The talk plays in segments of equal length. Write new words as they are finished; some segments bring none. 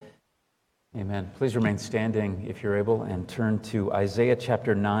Amen. Please remain standing if you're able and turn to Isaiah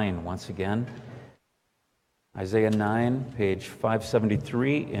chapter 9 once again. Isaiah 9, page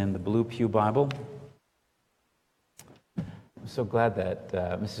 573 in the Blue Pew Bible. I'm so glad that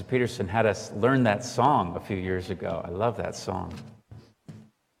Mrs. Peterson had us learn that song a few years ago. I love that song.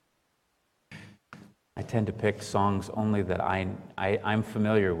 I tend to pick songs only that I'm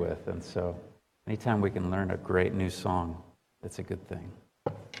familiar with, and so anytime we can learn a great new song, that's a good thing.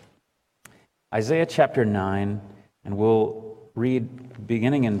 Isaiah chapter 9, and we'll read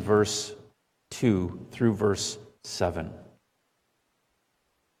beginning in verse 2 through verse 7.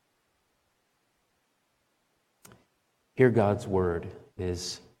 Hear God's word,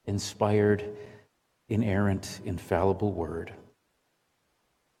 His inspired, inerrant, infallible word.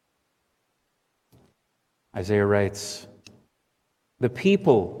 Isaiah writes, "The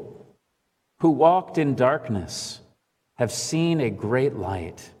people who walked in darkness have seen a great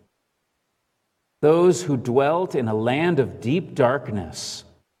light. Those who dwelt in a land of deep darkness,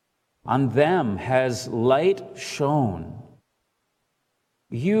 on them has light shone.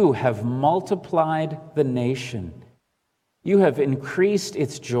 You have multiplied the nation. You have increased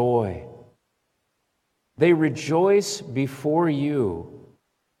its joy. They rejoice before you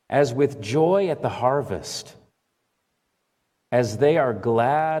as with joy at the harvest, as they are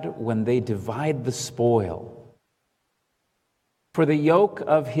glad when they divide the spoil. For the yoke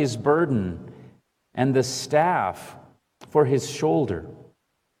of his burden and the staff for his shoulder,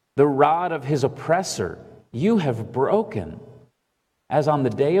 the rod of his oppressor, you have broken, as on the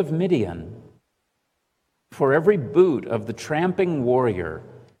day of Midian. For every boot of the tramping warrior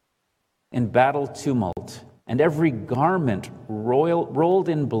in battle tumult, and every garment rolled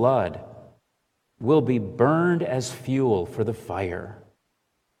in blood, will be burned as fuel for the fire.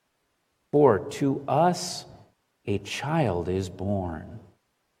 For to us a child is born.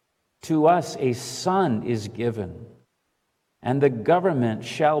 To us a son is given, and the government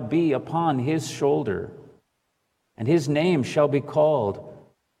shall be upon his shoulder, and his name shall be called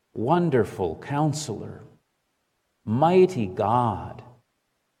Wonderful Counselor, Mighty God,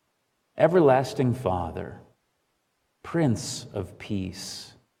 Everlasting Father, Prince of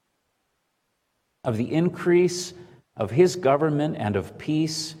Peace. Of the increase of his government and of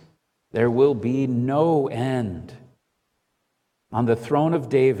peace there will be no end. On the throne of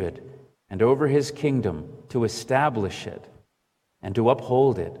David and over his kingdom, to establish it and to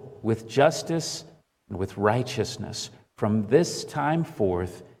uphold it with justice and with righteousness from this time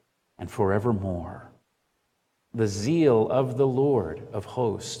forth and forevermore. The zeal of the Lord of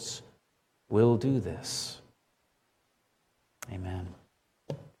hosts will do this." Amen.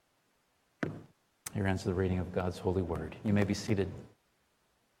 Here ends the reading of God's holy word. You may be seated.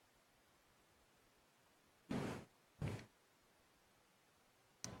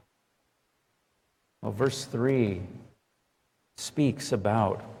 Well, verse 3 speaks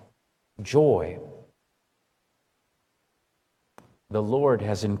about joy. The Lord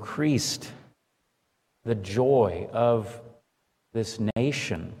has increased the joy of this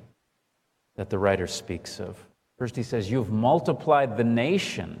nation that the writer speaks of. First he says, "You've multiplied the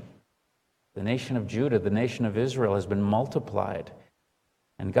nation." The nation of Judah, the nation of Israel has been multiplied.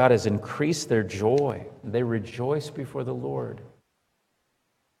 And God has increased their joy. They rejoice before the Lord.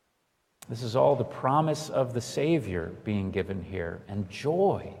 This is all the promise of the Savior being given here, and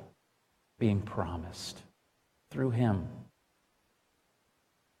joy being promised through him.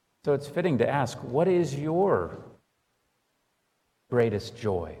 So it's fitting to ask, what is your greatest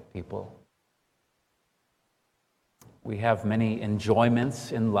joy, people? We have many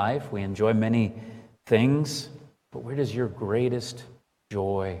enjoyments in life. We enjoy many things. But where does your greatest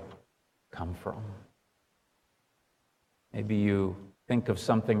joy come from? Maybe you think of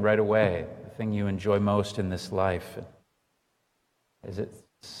something right away, the thing you enjoy most in this life. Is it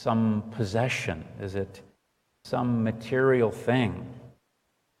some possession? Is it some material thing?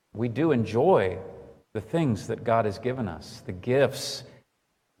 We do enjoy the things that God has given us, the gifts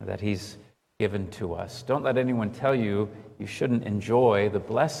that He's given to us. Don't let anyone tell you you shouldn't enjoy the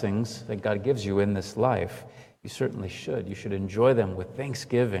blessings that God gives you in this life. You certainly should. You should enjoy them with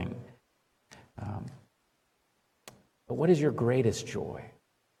thanksgiving. But what is your greatest joy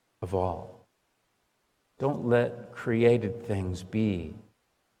of all? Don't let created things be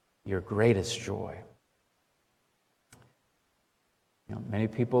your greatest joy. Many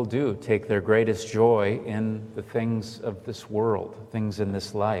people do take their greatest joy in the things of this world, things in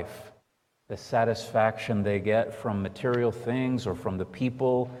this life. The satisfaction they get from material things or from the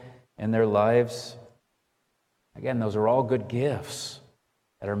people in their lives. Again, those are all good gifts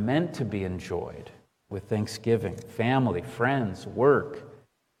that are meant to be enjoyed with thanksgiving. Family, friends, work.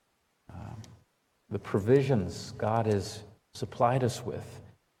 the provisions God has supplied us with.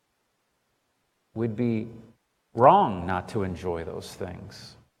 We'd be wrong not to enjoy those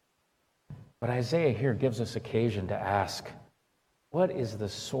things. But Isaiah here gives us occasion to ask, what is the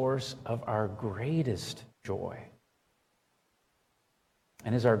source of our greatest joy?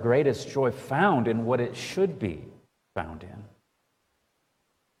 And is our greatest joy found in what it should be found in?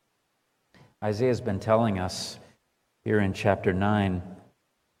 Isaiah's been telling us here in chapter 9,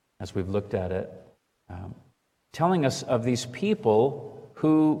 as we've looked at it, telling us of these people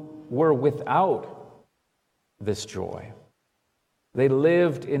who were without this joy. They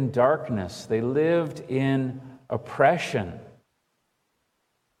lived in darkness. They lived in oppression.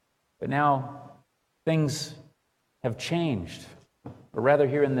 But now things have changed. Or rather,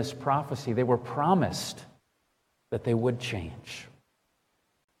 here in this prophecy, they were promised that they would change.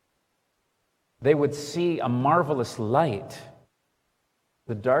 They would see a marvelous light.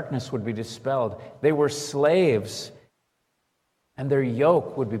 The darkness would be dispelled. They were slaves, and their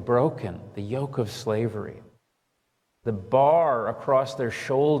yoke would be broken, the yoke of slavery. The bar across their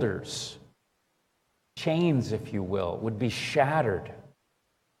shoulders, chains, if you will, would be shattered.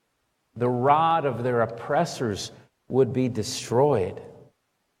 The rod of their oppressors would be destroyed.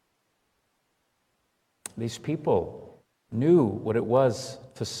 These people knew what it was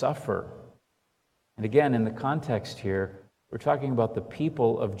to suffer. And again, in the context here, we're talking about the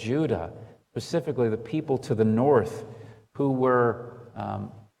people of Judah, specifically the people to the north, who were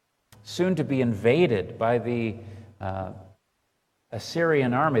soon to be invaded by the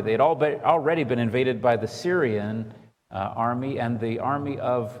Assyrian army. They had already been invaded by the Syrian army and the army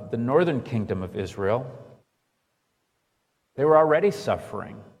of the northern kingdom of Israel. They were already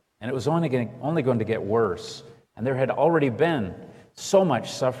suffering, and it was only going to get worse. And there had already been so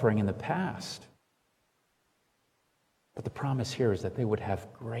much suffering in the past. But the promise here is that they would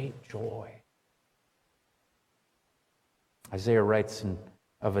have great joy. Isaiah writes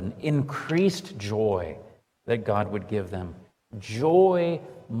of an increased joy that God would give them. Joy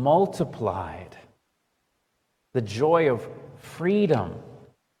multiplied. The joy of freedom.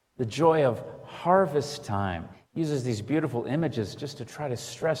 The joy of harvest time. He uses these beautiful images just to try to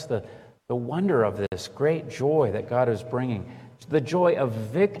stress the wonder of this great joy that God is bringing. The joy of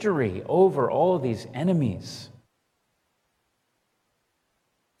victory over all of these enemies.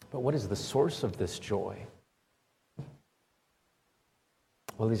 But what is the source of this joy?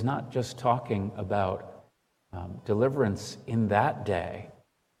 Well, he's not just talking about deliverance in that day.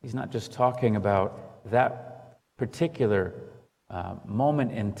 He's not just talking about that particular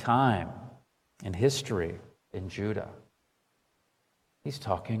moment in time, in history, in Judah. He's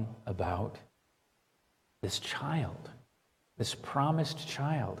talking about this child, this promised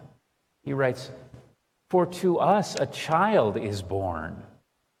child. He writes, "For to us a child is born.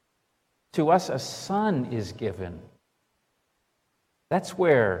 To us a son is given." That's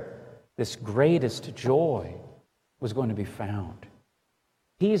where this greatest joy was going to be found.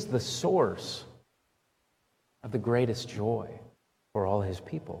 He's the source of the greatest joy for all his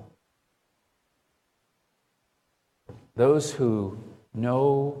people. Those who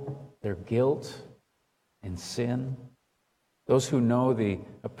know their guilt and sin, those who know the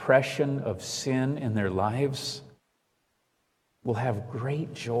oppression of sin in their lives, will have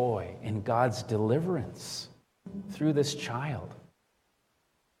great joy in God's deliverance through this child.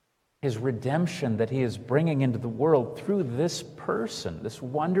 His redemption that he is bringing into the world through this person, this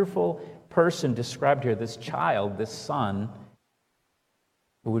wonderful person described here, this child, this son,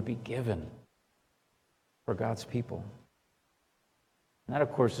 who would be given for God's people. And that,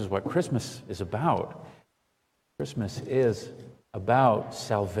 of course, is what Christmas is about. Christmas is about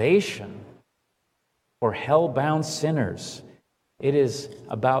salvation for hell-bound sinners. It is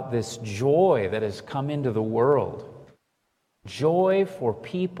about this joy that has come into the world. Joy for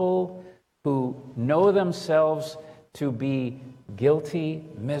people who know themselves to be guilty,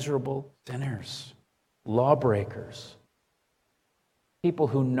 miserable sinners, lawbreakers. People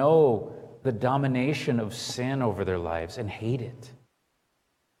who know the domination of sin over their lives and hate it.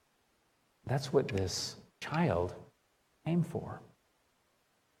 That's what this child came for.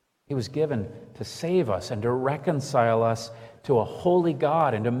 He was given to save us and to reconcile us to a holy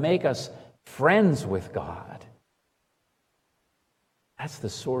God and to make us friends with God. That's the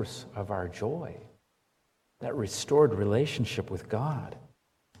source of our joy, that restored relationship with God.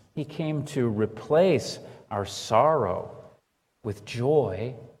 He came to replace our sorrow with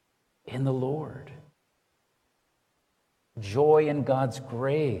joy in the Lord. Joy in God's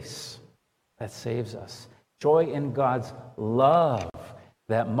grace that saves us. Joy in God's love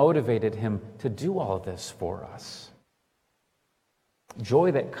that motivated him to do all this for us.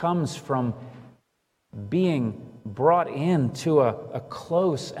 Joy that comes from being brought into a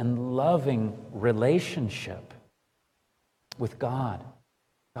close and loving relationship with God,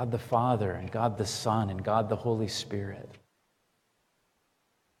 God the Father and God the Son and God the Holy Spirit.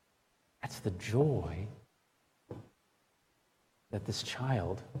 That's the joy that this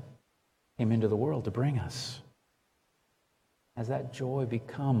child came into the world to bring us. Has that joy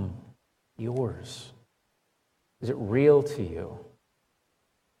become yours? Is it real to you?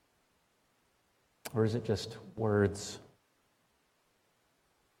 Or is it just words?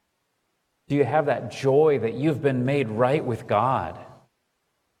 Do you have that joy that you've been made right with God?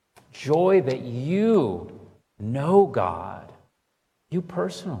 Joy that you know God. You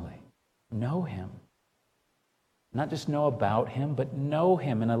personally know Him. Not just know about Him, but know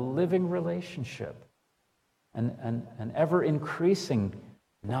Him in a living relationship. An ever-increasing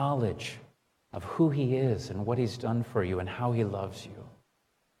knowledge of who He is and what He's done for you and how He loves you.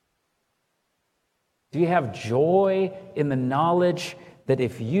 Do you have joy in the knowledge that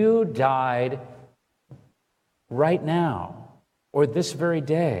if you died right now or this very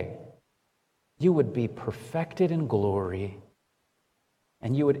day, you would be perfected in glory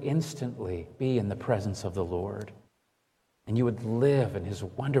and you would instantly be in the presence of the Lord and you would live in His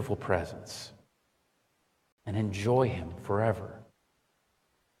wonderful presence and enjoy Him forever?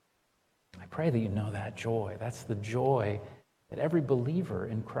 I pray that you know that joy. That's the joy that every believer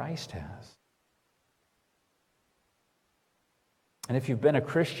in Christ has. And if you've been a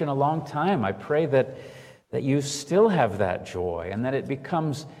Christian a long time, I pray that you still have that joy and that it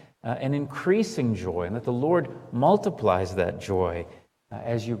becomes an increasing joy and that the Lord multiplies that joy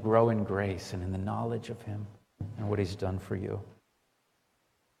as you grow in grace and in the knowledge of Him and what He's done for you.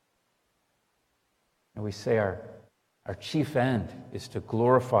 And we say our chief end is to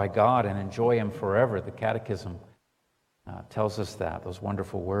glorify God and enjoy Him forever. The Catechism tells us that, those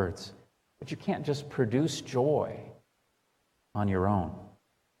wonderful words. But you can't just produce joy on your own.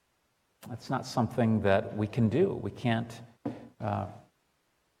 That's not something that we can do. We can't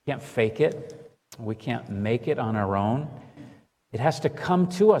fake it. We can't make it on our own. It has to come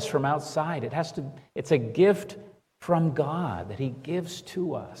to us from outside. It's a gift from God that He gives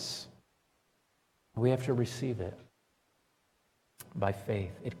to us. We have to receive it by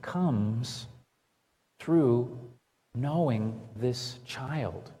faith. It comes through knowing this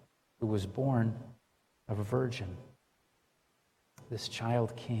child who was born of a virgin. This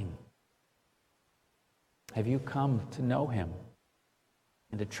child king. Have you come to know Him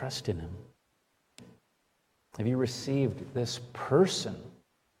and to trust in Him? Have you received this person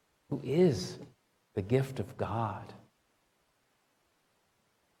who is the gift of God?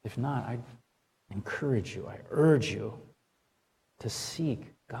 If not, I encourage you, I urge you to seek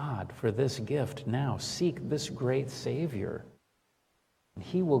God for this gift now. Seek this great Savior. And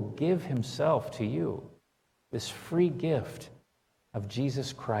He will give Himself to you, this free gift of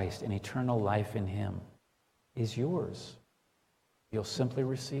Jesus Christ and eternal life in Him is yours. You'll simply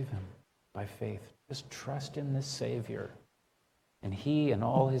receive Him by faith. Just trust in this Savior, and He and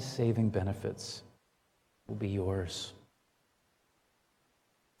all His saving benefits will be yours.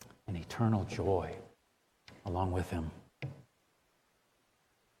 And eternal joy along with Him.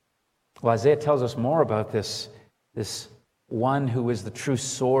 Well, Isaiah tells us more about this one who is the true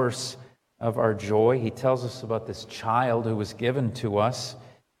source of our joy. He tells us about this child who was given to us.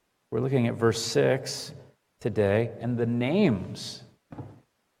 We're looking at verse 6 today, and the names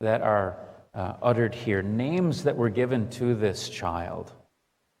that are uttered here, names that were given to this child.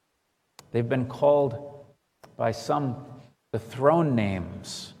 They've been called by some the throne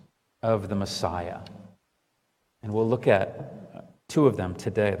names of the Messiah. And we'll look at two of them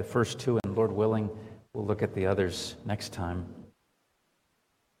today, the first two, and Lord willing, we'll look at the others next time.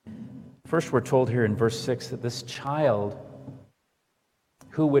 First, we're told here in verse 6 that this child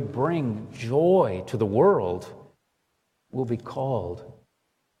who would bring joy to the world will be called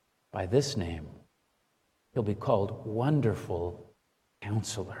by this name. He'll be called Wonderful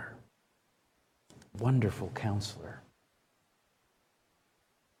Counselor. Wonderful Counselor.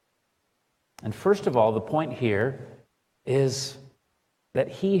 And first of all, the point here is that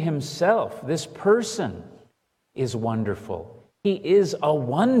He Himself, this person, is wonderful. He is a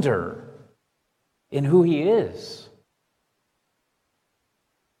wonder in who He is.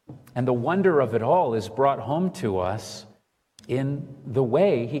 And the wonder of it all is brought home to us in the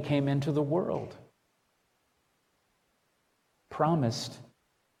way He came into the world. Promised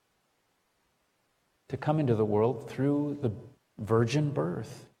to come into the world through the virgin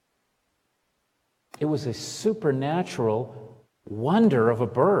birth. It was a supernatural wonder of a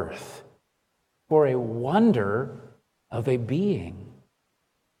birth, for a wonder of a being,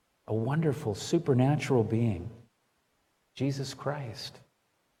 a wonderful supernatural being, Jesus Christ.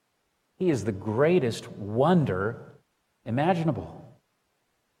 He is the greatest wonder imaginable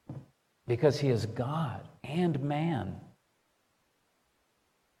because he is God and man.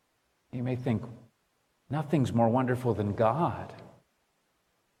 You may think, nothing's more wonderful than God.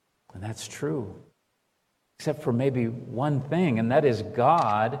 And that's true, except for maybe one thing, and that is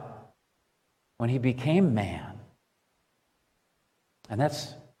God when he became man. And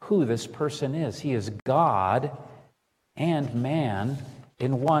that's who this person is. He is God and man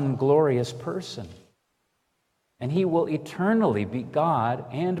in one glorious person. And he will eternally be God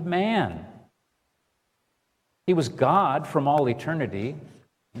and man. He was God from all eternity.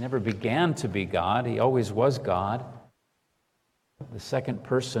 He never began to be God. He always was God, the second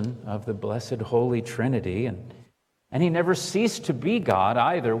person of the blessed Holy Trinity. And he never ceased to be God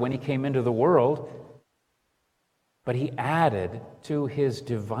either when he came into the world. But he added to his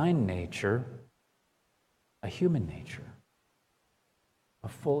divine nature a human nature, a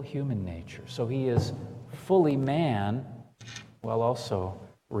full human nature. So he is fully man while also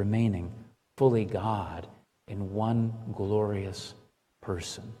remaining fully God in one glorious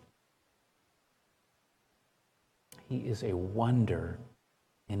person. He is a wonder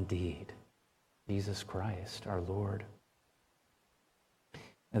indeed, Jesus Christ, our Lord.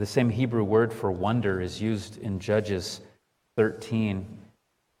 Now, the same Hebrew word for wonder is used in Judges 13.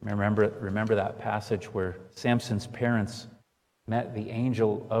 Remember that passage where Samson's parents met the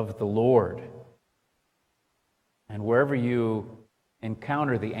angel of the Lord. And wherever you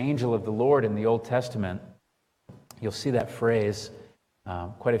encounter the angel of the Lord in the Old Testament, you'll see that phrase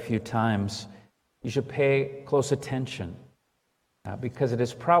quite a few times. You should pay close attention because it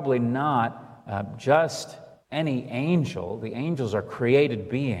is probably not just any angel. The angels are created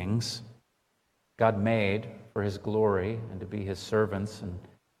beings God made for his glory and to be his servants and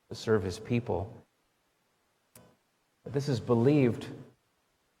to serve his people. But this is believed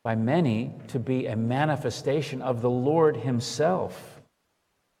by many to be a manifestation of the Lord himself.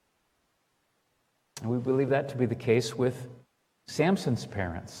 And we believe that to be the case with Samson's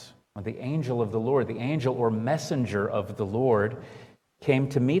parents. When the angel of the Lord, the angel or messenger of the Lord, came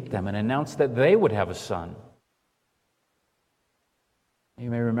to meet them and announced that they would have a son. You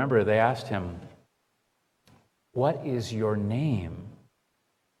may remember they asked him, "What is your name?"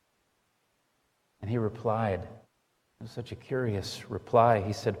 And he replied, it was such a curious reply.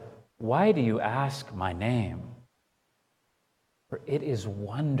 He said, "Why do you ask my name? For it is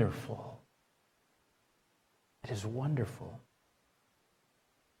wonderful." It is wonderful.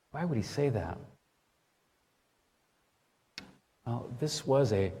 Why would he say that? Well, this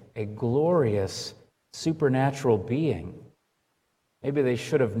was a glorious supernatural being. Maybe they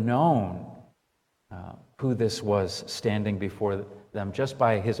should have known who this was standing before them just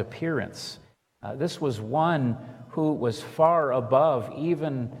by his appearance. This was one who was far above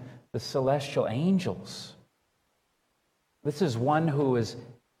even the celestial angels. This is one who is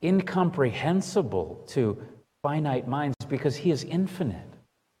incomprehensible to finite minds because he is infinite.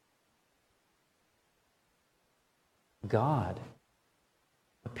 God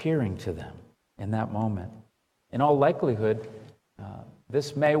appearing to them in that moment. In all likelihood,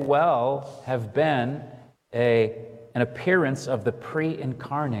 this may well have been an appearance of the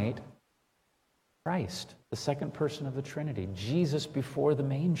pre-incarnate Christ, the second person of the Trinity, Jesus before the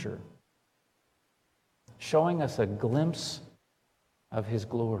manger, showing us a glimpse of his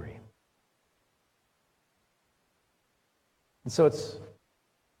glory. And so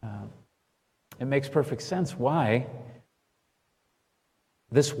it makes perfect sense why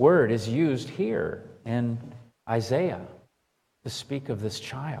this word is used here in Isaiah to speak of this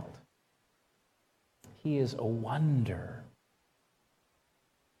child. He is a wonder.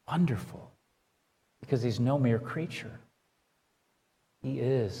 Wonderful. Because he's no mere creature. He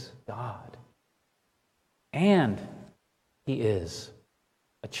is God. And he is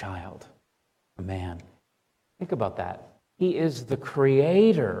a child, a man. Think about that. He is the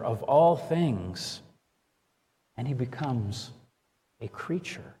creator of all things. And he becomes a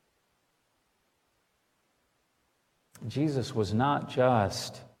creature. Jesus was not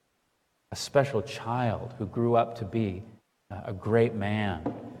just a special child who grew up to be a great man,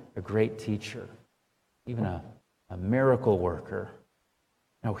 a great teacher, even a miracle worker.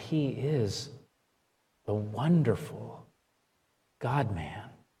 No, he is the wonderful God-man.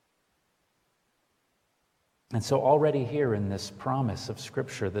 And so already here in this promise of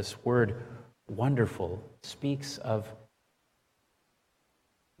Scripture, this word wonderful speaks of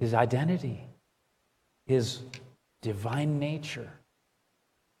his identity, his divine nature.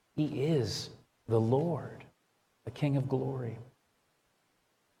 He is the Lord, the King of glory.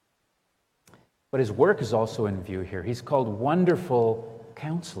 But his work is also in view here. He's called Wonderful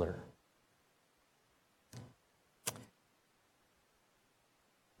Counselor.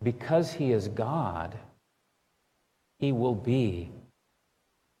 Because he is God, he will be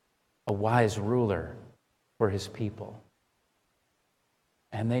a wise ruler for his people.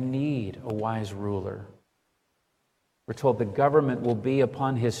 And they need a wise ruler. We're told the government will be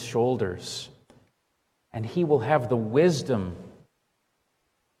upon his shoulders, and he will have the wisdom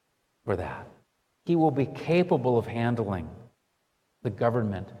for that. He will be capable of handling the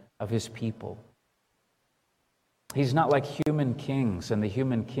government of his people. He's not like human kings and the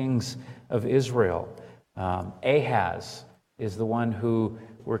human kings of Israel. Ahaz is the one who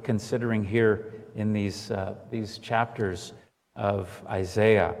we're considering here in these chapters of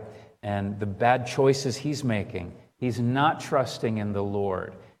Isaiah, and the bad choices he's making. He's not trusting in the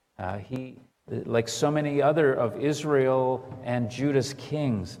Lord. He, like so many other of Israel and Judah's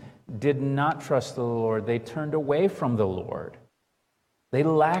kings, did not trust the Lord. They turned away from the Lord. They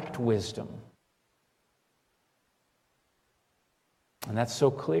lacked wisdom. And that's so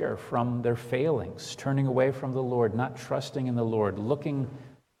clear from their failings, turning away from the Lord, not trusting in the Lord, looking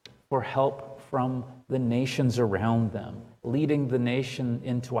for help from the nations around them, leading the nation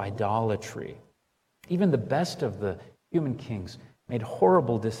into idolatry. Even the best of the human kings made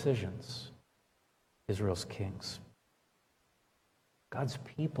horrible decisions, Israel's kings. God's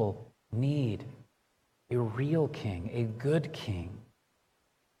people need a real king, a good king,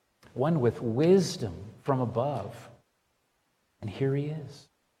 one with wisdom from above. And here he is.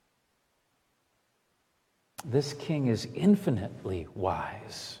 This king is infinitely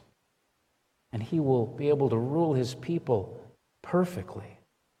wise, and he will be able to rule his people perfectly.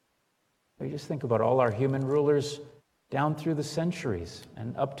 You just think about all our human rulers down through the centuries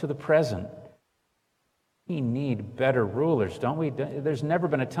and up to the present. We need better rulers, don't we? There's never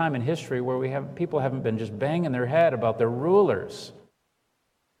been a time in history where people haven't been just banging their head about their rulers.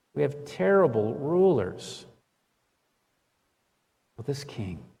 We have terrible rulers. But this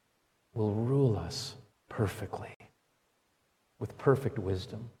king will rule us perfectly, with perfect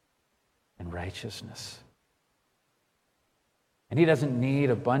wisdom and righteousness. And he doesn't need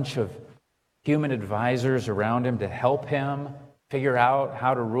a bunch of human advisors around him to help him figure out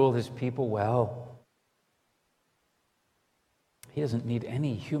how to rule his people well. He doesn't need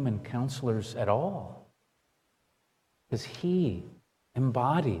any human counselors at all, because he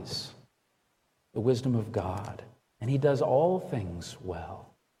embodies the wisdom of God, and he does all things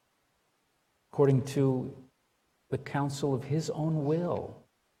well, according to the counsel of his own will.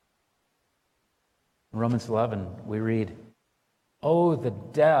 In Romans 11, we read, "Oh, the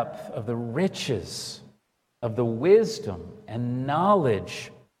depth of the riches of the wisdom and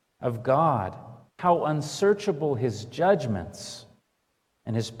knowledge of God, how unsearchable his judgments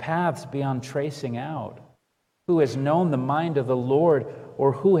and his paths beyond tracing out. Who has known the mind of the Lord,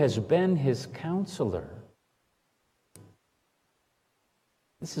 or who has been his counselor?"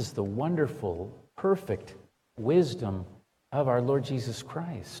 This is the wonderful, perfect wisdom of our Lord Jesus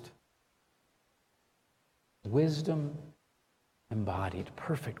Christ. Wisdom embodied,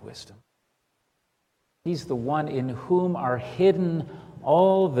 perfect wisdom. He's the one in whom are hidden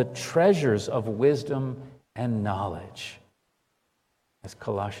all the treasures of wisdom and knowledge, as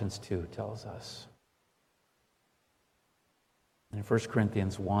Colossians 2 tells us. In 1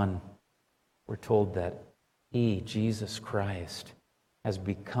 Corinthians 1, we're told that he, Jesus Christ, has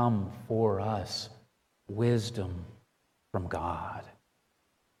become for us wisdom from God,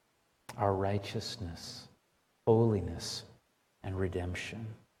 our righteousness, holiness, and redemption.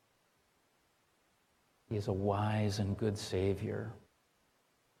 He is a wise and good Savior.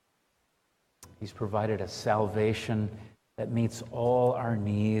 He's provided a salvation that meets all our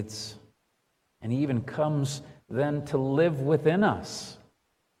needs, and he even comes then to live within us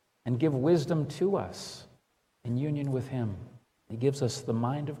and give wisdom to us in union with him. He gives us the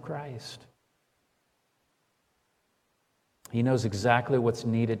mind of Christ. He knows exactly what's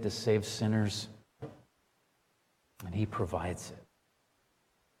needed to save sinners, and he provides it.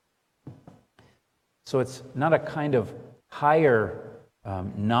 So it's not a kind of higher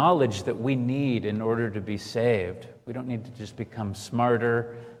knowledge that we need in order to be saved. We don't need to just become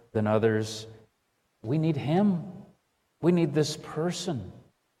smarter than others. We need him. We need this person,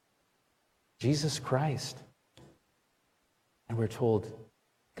 Jesus Christ. And we're told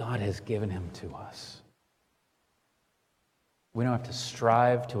God has given him to us. We don't have to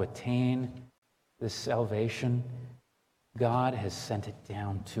strive to attain this salvation. God has sent it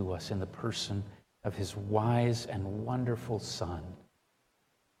down to us in the person of his wise and wonderful Son,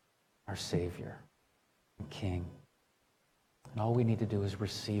 our Savior and King. And all we need to do is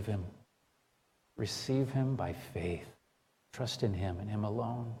receive him receive him by faith. Trust in him and him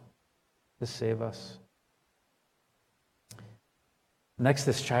alone to save us. Next,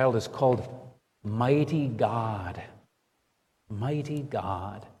 this child is called Mighty God. Mighty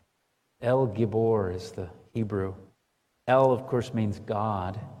God. El Gibor is the Hebrew. El, of course, means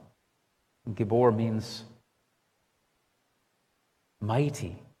God. Gibor means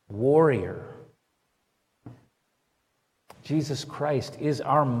mighty, warrior. Jesus Christ is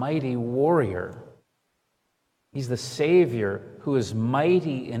our mighty warrior. He's the Savior who is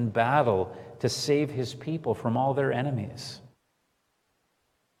mighty in battle to save his people from all their enemies.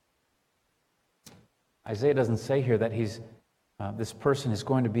 Isaiah doesn't say here that this person is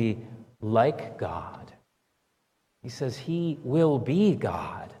going to be like God. He says he will be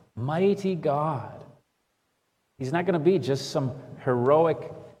God, mighty God. He's not going to be just some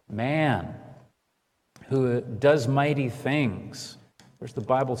heroic man who does mighty things. Of course, the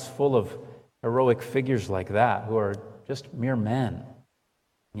Bible's full of heroic figures like that who are just mere men.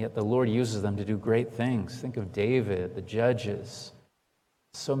 And yet the Lord uses them to do great things. Think of David, the judges,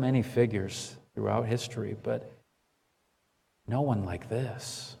 so many figures throughout history, but no one like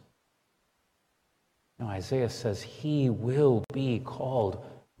this. No, Isaiah says he will be called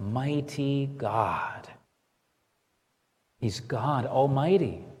Mighty God. He's God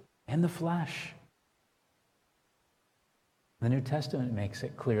Almighty in the flesh. The New Testament makes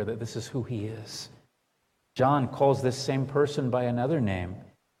it clear that this is who he is. John calls this same person by another name.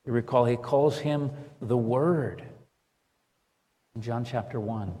 You recall, he calls him the Word. In John chapter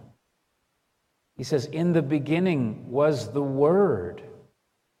 1. He says, in the beginning was the Word,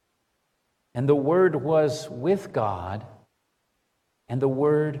 and the Word was with God, and the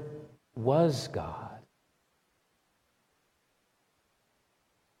Word was God.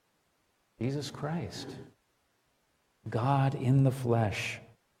 Jesus Christ, God in the flesh.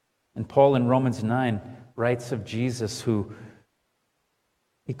 And Paul in Romans 9 writes of Jesus who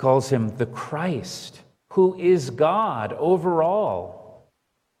he calls him the Christ, who is God over all,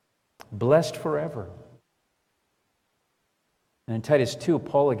 blessed forever. And in Titus 2,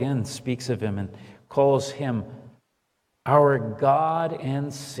 Paul again speaks of him and calls him our God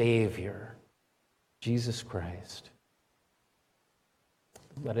and Savior, Jesus Christ.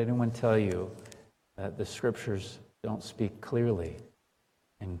 Let anyone tell you that the Scriptures don't speak clearly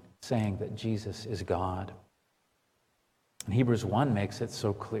in saying that Jesus is God. And Hebrews 1 makes it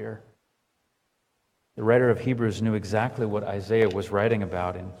so clear. The writer of Hebrews knew exactly what Isaiah was writing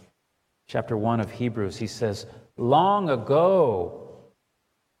about. In chapter 1 of Hebrews, he says, long ago,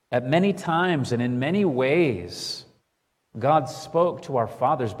 at many times and in many ways, God spoke to our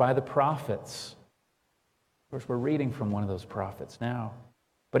fathers by the prophets. Of course, we're reading from one of those prophets now.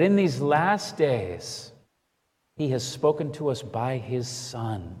 But in these last days, he has spoken to us by his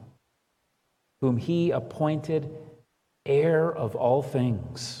Son, whom he appointed heir of all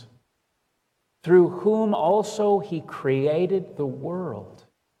things, through whom also he created the world.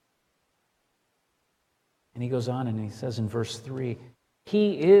 And he goes on and he says in verse 3,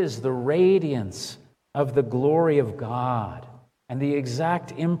 he is the radiance of the glory of God and the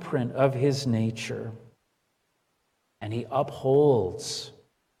exact imprint of his nature. And he upholds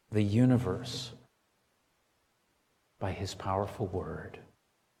the universe by his powerful word.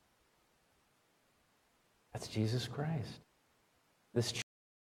 That's Jesus Christ. This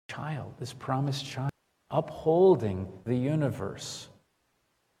child, this promised child, upholding the universe.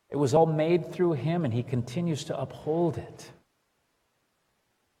 It was all made through him, and he continues to uphold it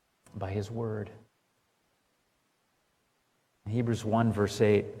by his word. Hebrews 1 verse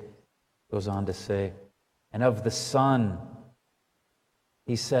 8 goes on to say, and of the Son,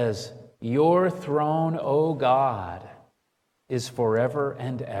 he says, your throne, O God, is forever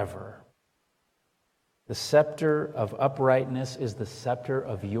and ever. The scepter of uprightness is the scepter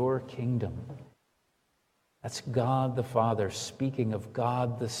of your kingdom. That's God the Father speaking of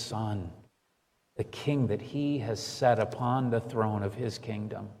God the Son, the King that he has set upon the throne of his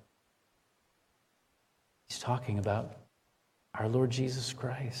kingdom. He's talking about our Lord Jesus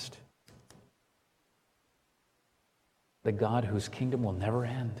Christ, the God whose kingdom will never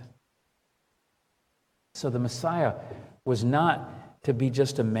end. So the Messiah was not to be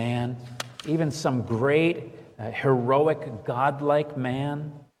just a man, even some great, heroic, godlike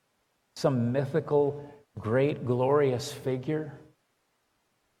man, some mythical, great, glorious figure.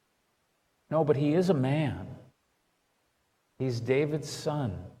 No, but he is a man. He's David's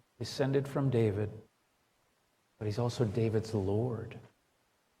son, descended from David, but he's also David's Lord.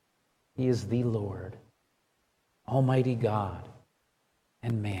 He is the Lord, Almighty God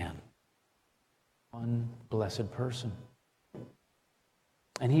and man, one blessed person.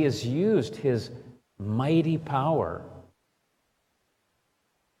 And he has used his mighty power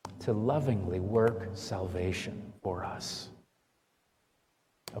to lovingly work salvation for us.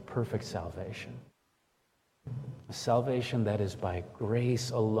 A perfect salvation. A salvation that is by grace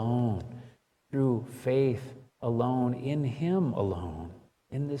alone, through faith alone, in him alone,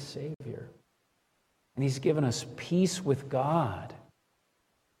 in this Savior. And he's given us peace with God.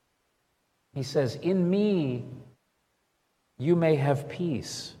 He says, in me you may have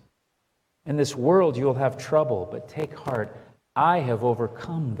peace. In this world you will have trouble, but take heart, I have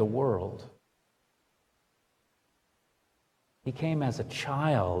overcome the world. He came as a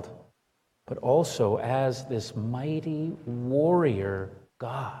child, but also as this mighty warrior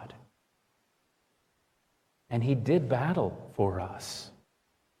God. And he did battle for us.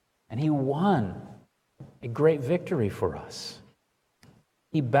 And he won a great victory for us.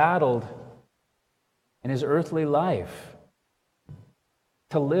 He battled in his earthly life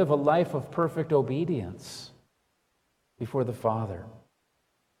to live a life of perfect obedience before the Father.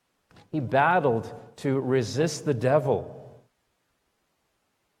 He battled to resist the devil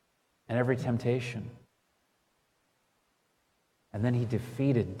and every temptation. And then he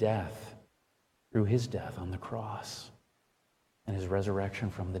defeated death through his death on the cross and his resurrection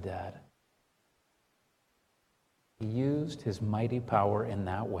from the dead. He used his mighty power in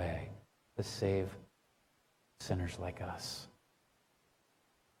that way to save sinners like us.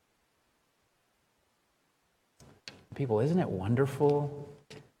 People, isn't it wonderful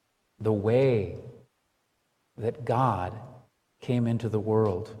the way that God came into the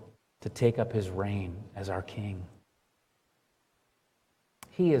world to take up his reign as our King?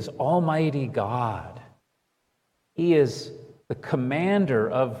 He is Almighty God. He is the commander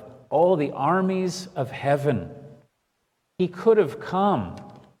of all the armies of heaven. He could have come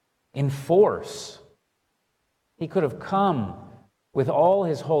in force. He could have come with all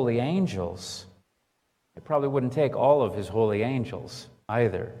his holy angels. It probably wouldn't take all of his holy angels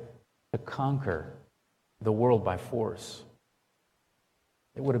either to conquer the world by force.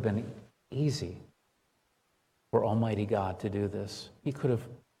 It would have been easy for Almighty God to do this. He could have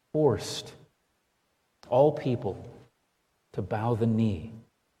forced all people to bow the knee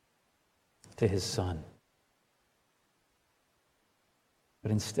to his Son.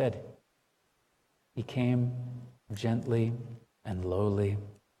 But instead, he came gently and lowly.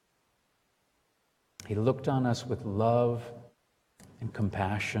 He looked on us with love and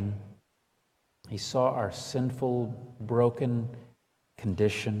compassion. He saw our sinful, broken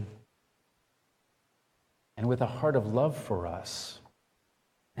condition. And with a heart of love for us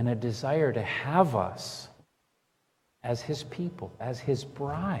and a desire to have us as his people, as his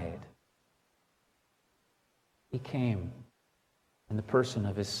bride, he came in the person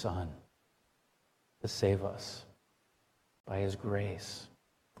of his Son to save us by his grace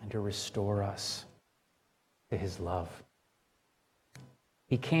and to restore us to his love.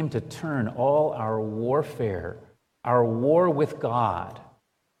 He came to turn all our warfare, our war with God,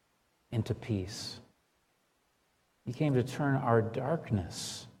 into peace. He came to turn our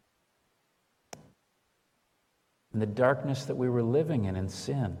darkness, and the darkness that we were living in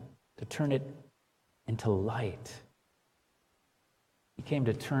sin, to turn it into light. He came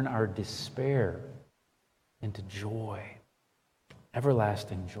to turn our despair into joy,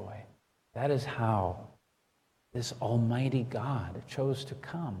 everlasting joy. That is how this Almighty God chose to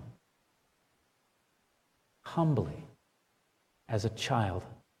come humbly as a child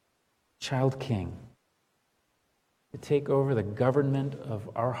king, to take over the government of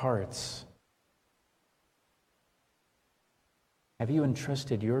our hearts. Have you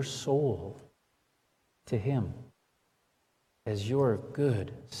entrusted your soul to him as your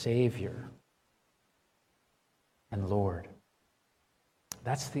good Savior and Lord?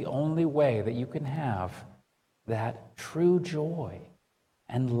 That's the only way that you can have that true joy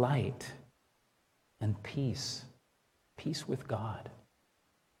and light and peace with God.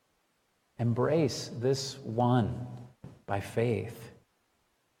 Embrace this one by faith,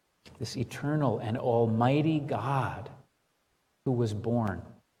 this eternal and almighty God who was born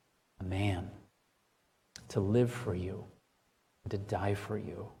a man to live for you, to die for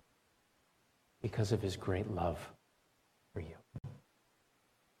you because of his great love for you.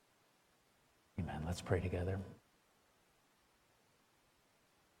 Amen. Let's pray together.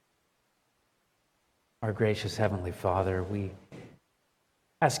 Our gracious Heavenly Father, we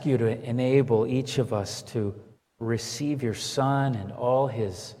ask you to enable each of us to receive your Son and all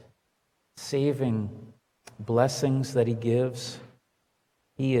his saving blessings that he gives.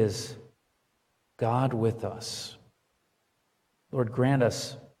 He is God with us. Lord, grant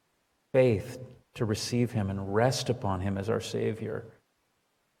us faith to receive him and rest upon him as our Savior.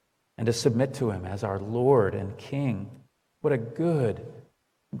 and to submit to him as our Lord and King. What a good,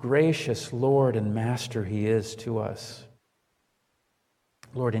 gracious Lord and Master he is to us.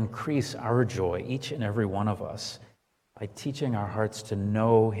 Lord, increase our joy, each and every one of us, by teaching our hearts to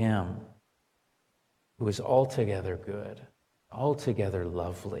know him who is altogether good, altogether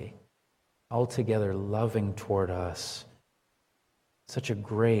lovely, altogether loving toward us. Such a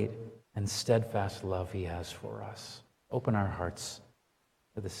great and steadfast love he has for us. Open our hearts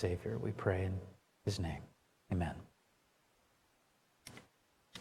to the Savior, we pray in his name. Amen.